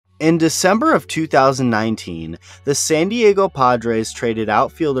In December of 2019, the San Diego Padres traded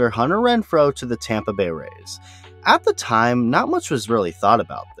outfielder Hunter Renfroe to the Tampa Bay Rays. At the time, not much was really thought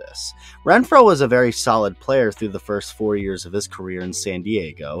about this. Renfroe was a very solid player through the first 4 years of his career in San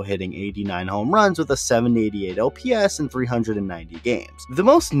Diego, hitting 89 home runs with a 788 OPS in 390 games. The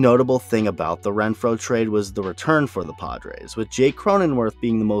most notable thing about the Renfroe trade was the return for the Padres, with Jake Cronenworth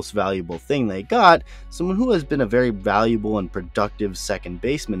being the most valuable thing they got, someone who has been a very valuable and productive second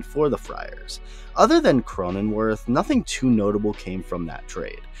baseman for the Friars. Other than Cronenworth, nothing too notable came from that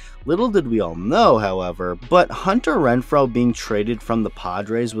trade. Little did we all know, however, but Hunter Renfroe being traded from the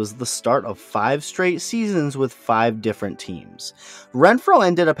Padres was the start of 5 straight seasons with 5 different teams. Renfroe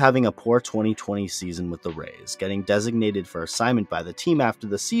ended up having a poor 2020 season with the Rays, getting designated for assignment by the team after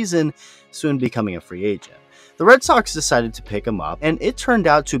the season, soon becoming a free agent. The Red Sox decided to pick him up, and it turned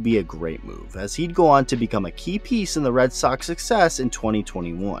out to be a great move, as he'd go on to become a key piece in the Red Sox' success in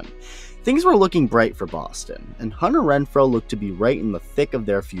 2021. Things were looking bright for Boston, and Hunter Renfroe looked to be right in the thick of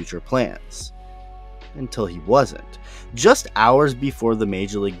their future plans. Until he wasn't. Just hours before the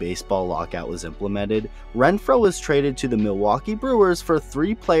Major League Baseball lockout was implemented, Renfroe was traded to the Milwaukee Brewers for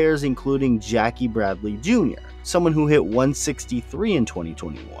 3 players including Jackie Bradley Jr., someone who hit 163 in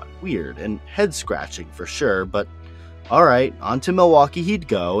 2021. Weird and head-scratching for sure, but alright, on to Milwaukee he'd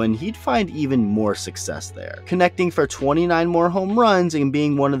go, and he'd find even more success there, connecting for 29 more home runs and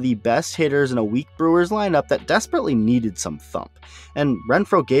being one of the best hitters in a weak Brewers lineup that desperately needed some thump, and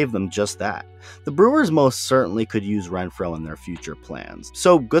Renfroe gave them just that. The Brewers most certainly could use Renfroe in their future plans,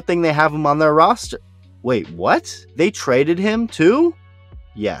 so good thing they have him on their roster. Wait, what? They traded him too?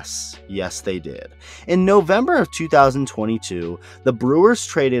 Yes they did. In November of 2022, the Brewers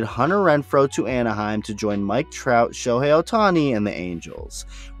traded Hunter Renfroe to Anaheim to join Mike Trout, Shohei Ohtani, and the Angels.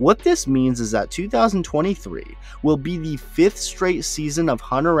 What this means is that 2023 will be the 5th straight season of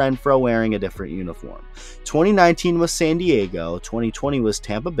Hunter Renfroe wearing a different uniform. 2019 was San Diego, 2020 was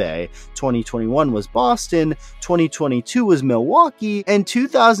Tampa Bay, 2021 was Boston, 2022 was Milwaukee, and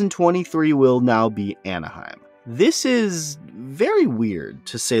 2023 will now be Anaheim. This is very weird,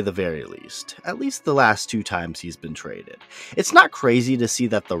 to say the very least, at least the last 2 times he's been traded. It's not crazy to see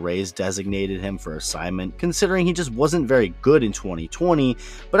that the Rays designated him for assignment, considering he just wasn't very good in 2020,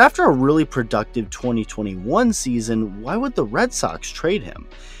 but after a really productive 2021 season, why would the Red Sox trade him?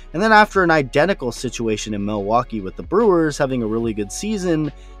 And then after an identical situation in Milwaukee with the Brewers having a really good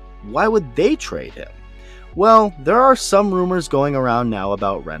season, why would they trade him? Well, there are some rumors going around now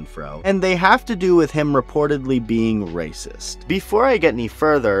about Renfroe, and they have to do with him reportedly being racist. Before I get any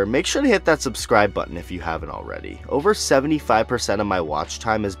further, make sure to hit that subscribe button if you haven't already. Over 75% of my watch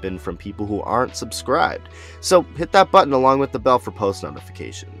time has been from people who aren't subscribed, so hit that button along with the bell for post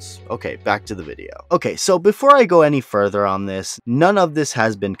notifications. Okay, back to the video. Okay, so before I go any further on this, none of this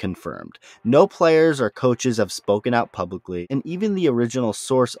has been confirmed. No players or coaches have spoken out publicly, and even the original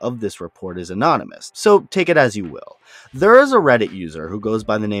source of this report is anonymous, so take it as you will. There is a Reddit user who goes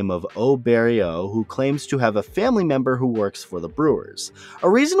by the name of O who claims to have a family member who works for the Brewers. A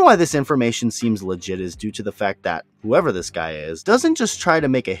reason why this information seems legit is due to the fact that whoever this guy is doesn't just try to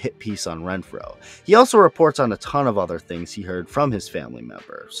make a hit piece on Renfroe. He also reports on a ton of other things he heard from his family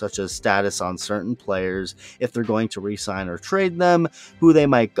member, such as status on certain players, if they're going to re-sign or trade them, who they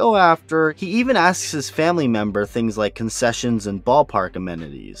might go after. He even asks his family member things like concessions and ballpark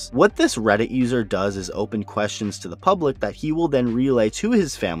amenities. What this Reddit user does is open questions to the public that he will then relay to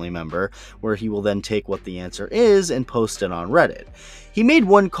his family member, where he will then take what the answer is and post it on Reddit. He made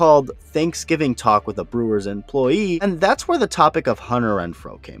one called Thanksgiving Talk with a Brewers employee, and that's where the topic of Hunter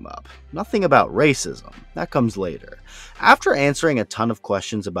Renfroe came up. Nothing about racism. That comes later. After answering a ton of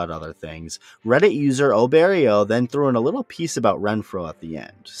questions about other things, Reddit user Oberio then threw in a little piece about Renfroe at the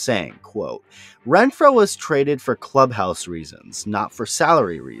end, saying, quote, "Renfroe was traded for clubhouse reasons, not for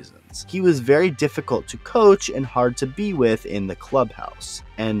salary reasons. He was very difficult to coach and hard to be with in the clubhouse."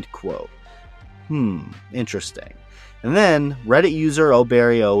 End quote. Interesting. And then, Reddit user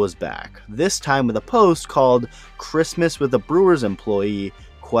Oberio was back, this time with a post called Christmas with a Brewers employee,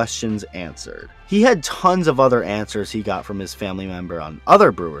 questions answered. He had tons of other answers he got from his family member on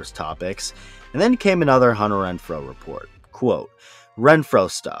other Brewers topics, and then came another Hunter Renfroe report. Quote, "Renfroe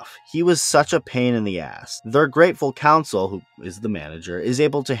stuff. He was such a pain in the ass. Their grateful counsel, who is the manager, is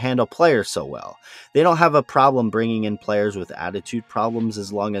able to handle players so well. They don't have a problem bringing in players with attitude problems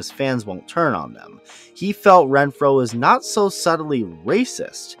as long as fans won't turn on them. He felt Renfroe was not so subtly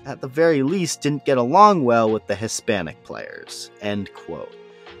racist. At the very least, didn't get along well with the Hispanic players." End quote.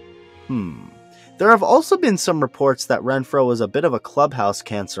 There have also been some reports that Renfroe was a bit of a clubhouse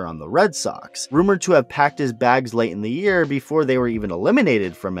cancer on the Red Sox, rumored to have packed his bags late in the year before they were even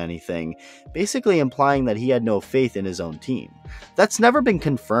eliminated from anything, basically implying that he had no faith in his own team. That's never been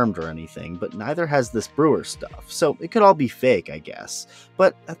confirmed or anything, but neither has this Brewers stuff, so it could all be fake, I guess.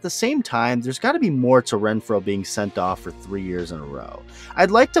 But at the same time, there's got to be more to Renfroe being sent off for 3 years in a row. I'd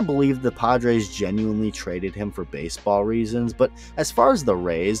like to believe the Padres genuinely traded him for baseball reasons, but as far as the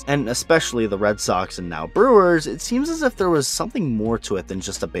Rays, and especially the Red Sox and now Brewers, it seems as if there was something more to it than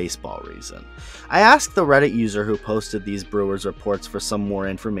just a baseball reason. I asked the Reddit user who posted these Brewers reports for some more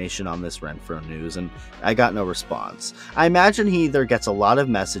information on this Renfroe news, and I got no response. I imagine he either gets a lot of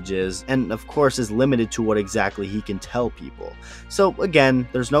messages, and of course is limited to what exactly he can tell people. So again,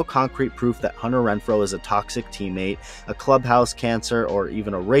 there's no concrete proof that Hunter Renfroe is a toxic teammate, a clubhouse cancer, or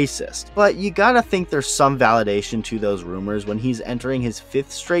even a racist. But you gotta think there's some validation to those rumors when he's entering his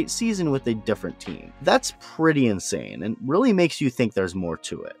 5th straight season with a different team. That's pretty insane, and really makes you think there's more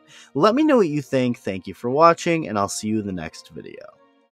to it. Let me know what you think, thank you for watching, and I'll see you in the next video.